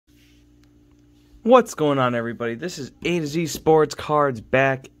What's going on, everybody? This is A to Z Sports Cards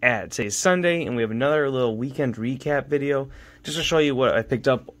back at today's Sunday, and we have another little weekend recap video just to show you what I picked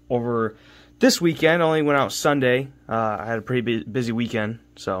up over this weekend. I only went out Sunday. I had a pretty busy weekend,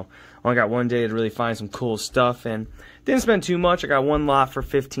 so I only got one day to really find some cool stuff, and didn't spend too much. I got one lot for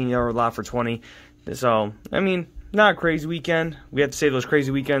 15, the other lot for 20. So, I mean, not a crazy weekend. We have to save those crazy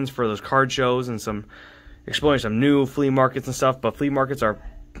weekends for those card shows and some exploring some new flea markets and stuff, but flea markets are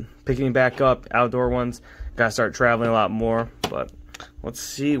picking back up, outdoor ones. Gotta start traveling a lot more. But let's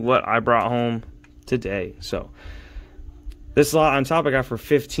see what I brought home today. So this lot on top I got for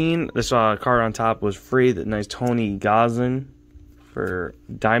 15. This card on top was free. The nice Tony Gonsolin for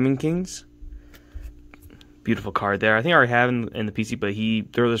Diamond Kings. Beautiful card there. I think I already have in the PC, but he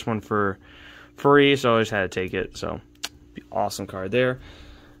threw this one for free, so I just had to take it. So awesome card there.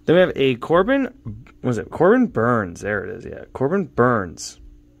 Then we have a Corbin Burns. There it is. Yeah, Corbin Burns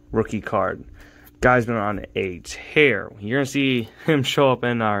rookie card. Guy's been on a tear. You're going to see him show up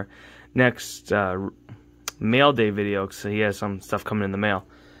in our next mail day video because he has some stuff coming in the mail.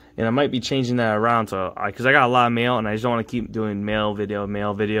 And I might be changing that around because I got a lot of mail and I just don't want to keep doing mail video.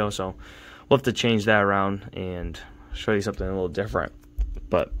 So we'll have to change that around and show you something a little different.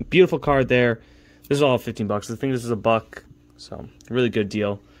 But beautiful card there. This is all 15 bucks. I think this is $1. So really good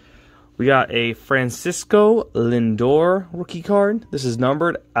deal. We got a Francisco Lindor rookie card. This is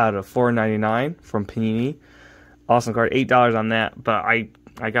numbered out of $4.99 from Panini. Awesome card. $8 on that, but I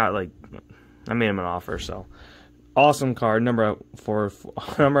made him an offer, so awesome card. Number at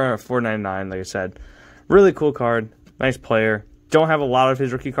 $4.99, like I said. Really cool card. Nice player. Don't have a lot of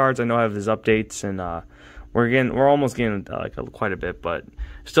his rookie cards. I know I have his updates, and we're almost getting quite a bit, but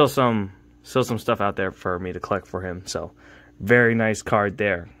still some stuff out there for me to collect for him. So very nice card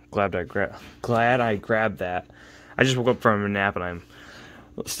there. Glad I grabbed that. I just woke up from a nap and I'm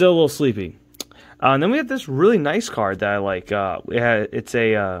still a little sleepy. And then we have this really nice card that I like. It's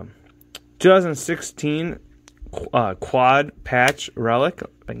a 2016 quad patch relic.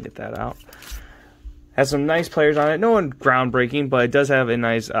 If I can get that out. Has some nice players on it. No one groundbreaking, but it does have a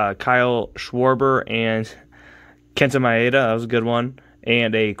nice Kyle Schwarber and Kenta Maeda. That was a good one.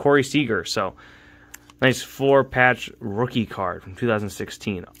 And a Corey Seager. So nice 4-patch rookie card from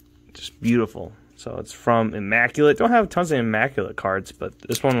 2016. Just beautiful. So it's from Immaculate. Don't have tons of Immaculate cards, but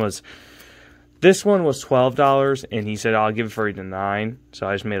this one was $12, and he said I'll give it for you to $9. So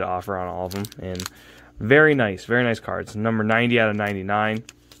I just made an offer on all of them, and very nice cards. Number 90 out of 99.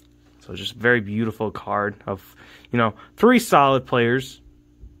 So just very beautiful card of 3 solid players.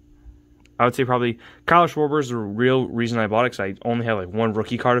 I would say probably Kyle Schwarber is the real reason I bought it because I only have one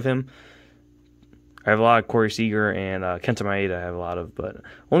rookie card of him. I have a lot of Corey Seager and Kenta Maeda I have a lot of, but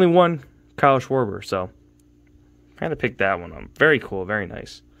only one Kyle Schwarber, so I had to pick that one up. Very cool, very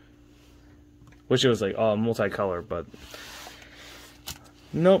nice. Wish it was multicolor, but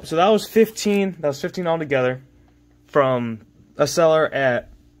nope. So that was 15. That was 15 altogether from a seller at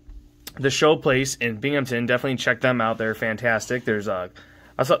the Show Place in Binghamton. Definitely check them out. They're fantastic. There's I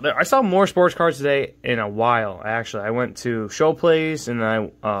saw more sports cards today in a while. Actually, I went to Show Place and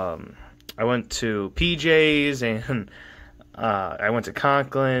I went to PJ's and I went to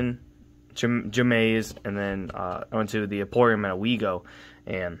Conklin, Jamay's, and then I went to the Emporium at Owego.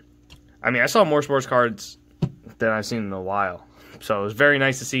 And I mean, I saw more sports cards than I've seen in a while. So it was very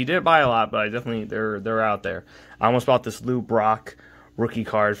nice to see. Didn't buy a lot, but I definitely they're out there. I almost bought this Lou Brock rookie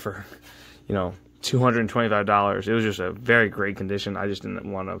card for $225. It was just a very great condition. I just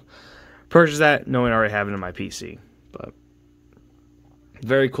didn't want to purchase that, knowing I already have it in my PC. But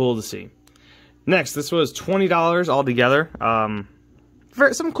very cool to see. Next, this was $20 altogether.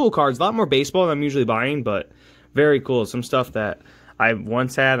 Some cool cards. A lot more baseball than I'm usually buying, but very cool. Some stuff that I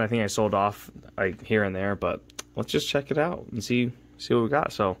once had, and I think I sold off here and there. But let's just check it out and see what we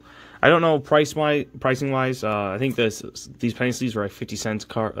got. So I don't know pricing wise. I think these penny sleeves were 50 cent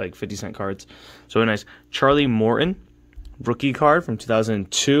cards. So a nice Charlie Morton rookie card from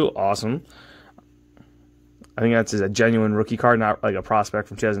 2002. Awesome. I think that's a genuine rookie card, not like a prospect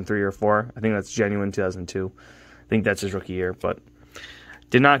from 2003 or 4. I think that's genuine 2002. I think that's his rookie year, but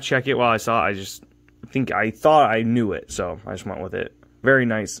did not check it while I saw it. I thought I knew it, so I just went with it. Very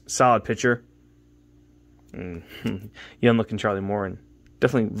nice, solid pitcher. Young looking Charlie Morton.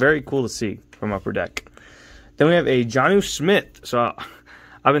 Definitely very cool to see from Upper Deck. Then we have a Jonnu Smith. So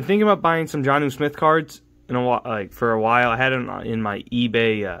I've been thinking about buying some Jonnu Smith cards for a while. I had them in my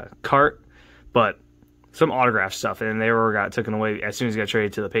eBay cart, but some autograph stuff, and they got taken away as soon as he got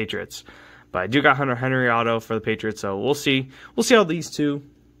traded to the Patriots. But I do got Hunter Henry auto for the Patriots, so we'll see. We'll see how these two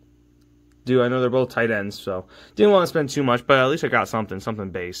do. I know they're both tight ends, so didn't want to spend too much, but at least I got something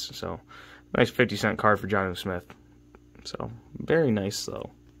base. So Nice 50-cent card for Jonnu Smith. So, very nice, though.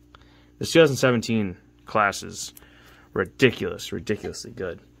 This 2017 class is ridiculously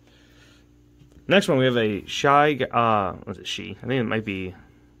good. Next one, we have a what is it, She? I think it might be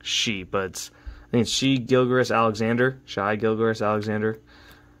She, but I think it's Shai Gilgeous-Alexander.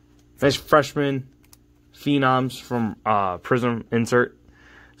 Nice freshman phenoms from Prism insert.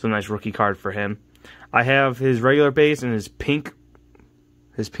 So nice rookie card for him. I have his regular base and his pink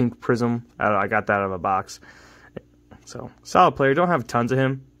Prism. I got that out of a box. So solid player. Don't have tons of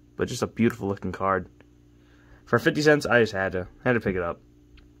him, but just a beautiful looking card. For 50 cents, I just had to pick it up.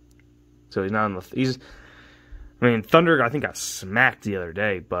 So he's not on the. Thunder I think got smacked the other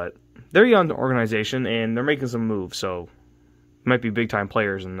day, but they're a young organization and they're making some moves. So might be big time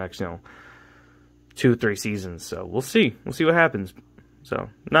players in the next 2-3 seasons. So we'll see. We'll see what happens. So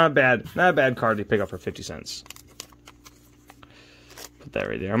not a bad card to pick up for 50 cents. Put that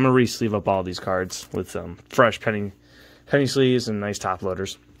right there. I'm gonna re-sleeve up all these cards with some fresh penny sleeves and nice top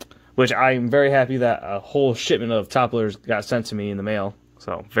loaders, which I'm very happy that a whole shipment of top loaders got sent to me in the mail.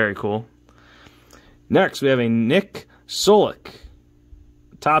 So very cool. Next, we have a Nick Solik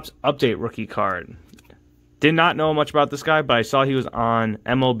Topps Update rookie card. Did not know much about this guy, but I saw he was on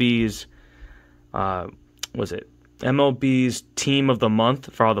MLB's MLB's Team of the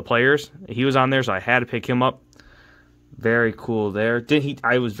Month for all the players. He was on there, so I had to pick him up. Very cool there.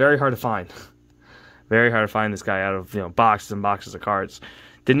 I was very hard to find. Very hard to find this guy out of boxes and boxes of cards.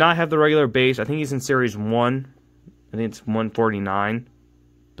 Did not have the regular base. I think he's in Series 1. I think it's 149.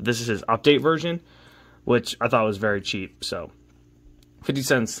 But this is his update version, which I thought was very cheap. So 50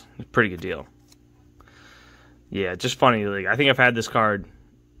 cents is a pretty good deal. Yeah, just funny. Like, I think I've had this card,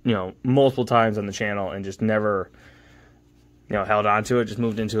 multiple times on the channel and just never, held on to it. Just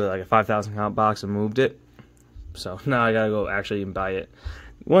moved into like a 5,000 count box and moved it. So now I gotta go actually and buy it.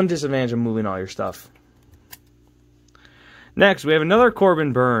 One disadvantage of moving all your stuff. Next, we have another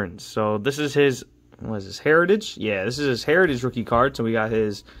Corbin Burnes. So this is his, Heritage? Yeah, this is his Heritage rookie card. So we got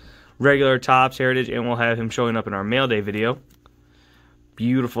his regular Topps Heritage, and we'll have him showing up in our mail day video.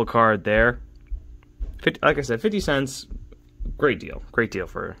 Beautiful card there. Like I said, 50 cents, great deal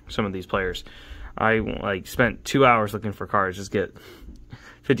for some of these players. I spent 2 hours looking for cards, just get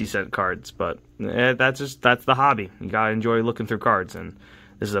 50-cent cards, but that's the hobby. You gotta enjoy looking through cards, and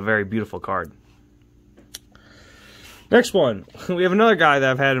this is a very beautiful card. Next one, we have another guy that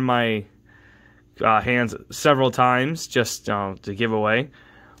I've had in my hands several times just to give away.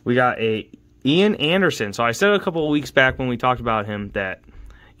 We got a Ian Anderson. So I said a couple of weeks back when we talked about him that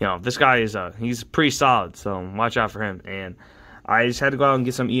this guy he's pretty solid, so watch out for him. And I just had to go out and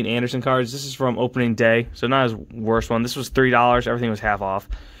get some Ian Anderson cards. This is from opening day, so not his worst one. This was $3. Everything was half off.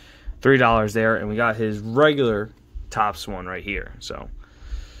 $3 there, and we got his regular Topps one right here. So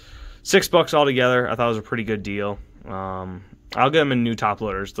 $6 altogether. I thought it was a pretty good deal. I'll get them in new top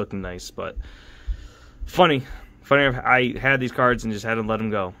loaders, looking nice, but funny. I had these cards and just had to let them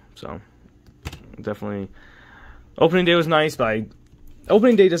go. So definitely, opening day was nice, but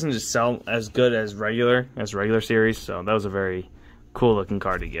opening day doesn't just sell as good as regular series. So that was a very cool looking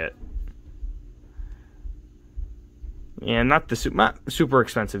card to get. And not super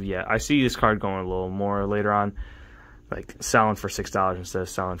expensive yet. I see this card going a little more later on, like selling for $6 instead of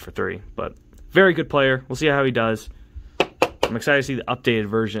selling for $3. But very good player. We'll see how he does. I'm excited to see the updated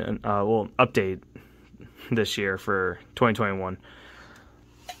version. Update this year for 2021.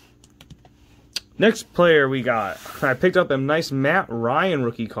 Next player we got. I picked up a nice Matt Ryan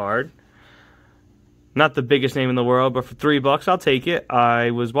rookie card. Not the biggest name in the world, but for $3, I'll take it.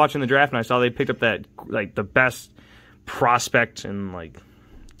 I was watching the draft and I saw they picked up that the best prospect in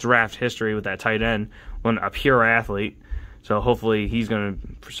draft history with that tight end, a pure athlete. So hopefully he's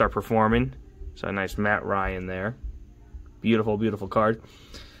going to start performing. So a nice Matt Ryan there. Beautiful, beautiful card.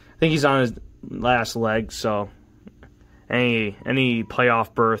 I think he's on his last leg, so any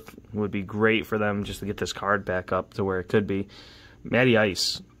playoff berth would be great for them just to get this card back up to where it could be. Matty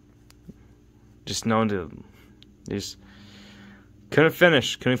Ice, just known to just couldn't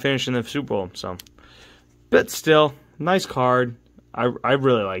finish in the Super Bowl. So, but still, nice card. I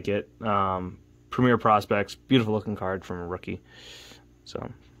really like it. Premier Prospects, beautiful looking card from a rookie. So,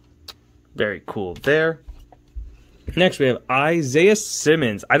 very cool there. Next, we have Isaiah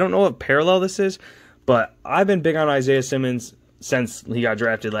Simmons. I don't know what parallel this is, but I've been big on Isaiah Simmons since he got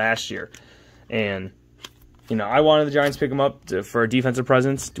drafted last year. And, I wanted the Giants to pick him up for a defensive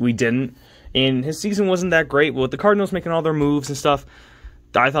presence. We didn't. And his season wasn't that great. But with the Cardinals making all their moves and stuff,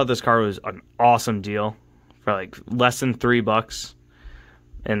 I thought this card was an awesome deal for less than $3.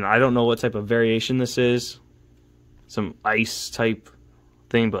 And I don't know what type of variation this is. Some ice type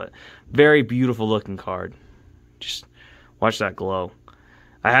thing, but very beautiful looking card. Just watch that glow.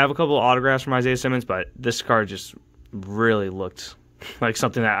 I have a couple of autographs from Isaiah Simmons, but this card just really looked like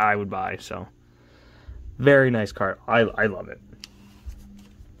something that I would buy. So very nice card. I love it.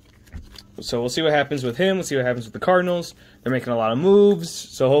 So we'll see what happens with him. We'll see what happens with the Cardinals. They're making a lot of moves,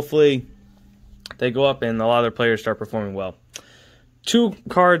 so hopefully they go up and a lot of their players start performing well. 2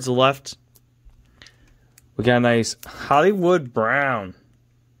 cards left. We got a nice Hollywood Brown.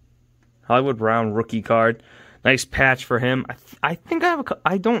 Hollywood Brown rookie card. Nice patch for him. I think I have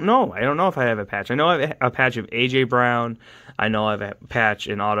I don't know. I don't know if I have a patch. I know I have a patch of A.J. Brown. I know I have a patch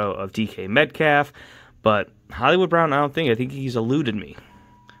in auto of DK Metcalf. But Hollywood Brown, I think he's eluded me.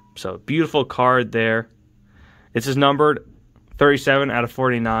 So, beautiful card there. This is numbered 37 out of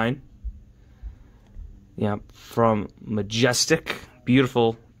 49. Yeah, from Majestic.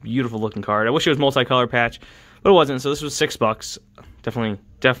 Beautiful, beautiful looking card. I wish it was multicolor patch, but it wasn't. So this was $6.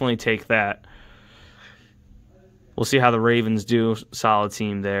 Definitely take that. We'll see how the Ravens do. Solid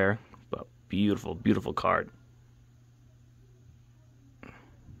team there, but beautiful, beautiful card.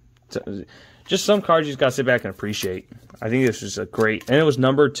 Just some cards you just gotta sit back and appreciate. I think this was a great, and it was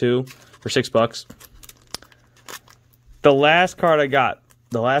numbered too for $6. The last card I got,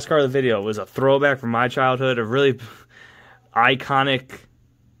 the last card of the video, was a throwback from my childhood, a really iconic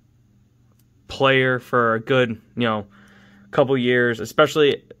player for a good, couple years.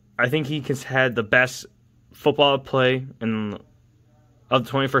 Especially, I think he has had the best football play of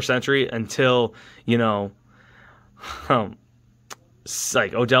the 21st century until,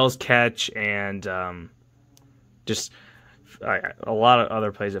 like Odell's catch and just a lot of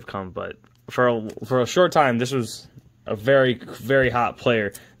other plays have come. But for a short time, this was a very, very hot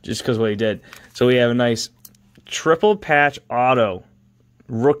player just because of what he did. So we have a nice triple patch auto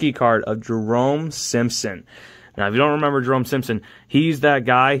rookie card of Jerome Simpson. Now, if you don't remember Jerome Simpson, he's that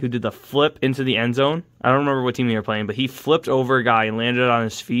guy who did the flip into the end zone. I don't remember what team they were playing, but he flipped over a guy and landed on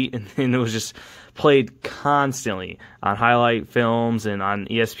his feet, and it was just played constantly on highlight films and on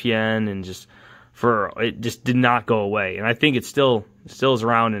ESPN, and it just did not go away. And I think it still is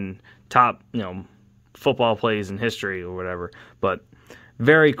around in top, football plays in history or whatever. But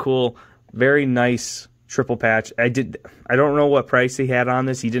very cool, very nice triple patch. I don't know what price he had on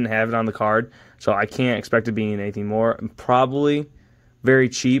this. He didn't have it on the card, so I can't expect it being anything more. Probably very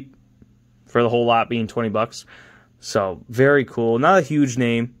cheap for the whole lot being $20. So very cool. Not a huge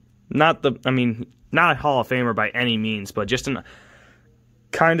name. Not a Hall of Famer by any means, but just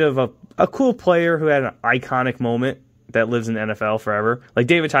kind of a cool player who had an iconic moment that lives in the NFL forever. Like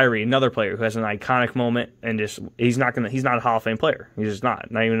David Tyree, another player who has an iconic moment, and he's not a Hall of Fame player. He's just not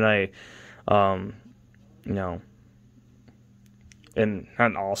even and not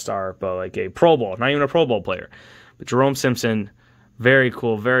an all-star, but like a Pro Bowl, not even a Pro Bowl player. But Jerome Simpson, very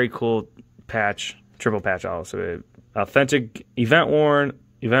cool patch, triple patch also. Authentic event worn,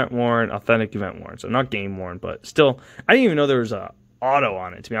 authentic event worn. So not game worn, but still, I didn't even know there was a auto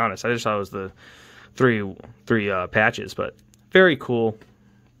on it, to be honest. I just thought it was the three patches, but very cool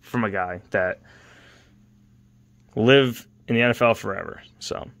from a guy that lived in the NFL forever.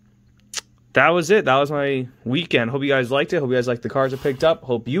 So that was it. That was my weekend. Hope you guys liked it. Hope you guys liked the cards I picked up.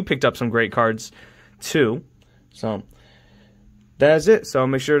 Hope you picked up some great cards too. So that's it. So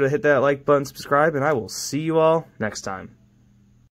make sure to hit that like button, subscribe, and I will see you all next time.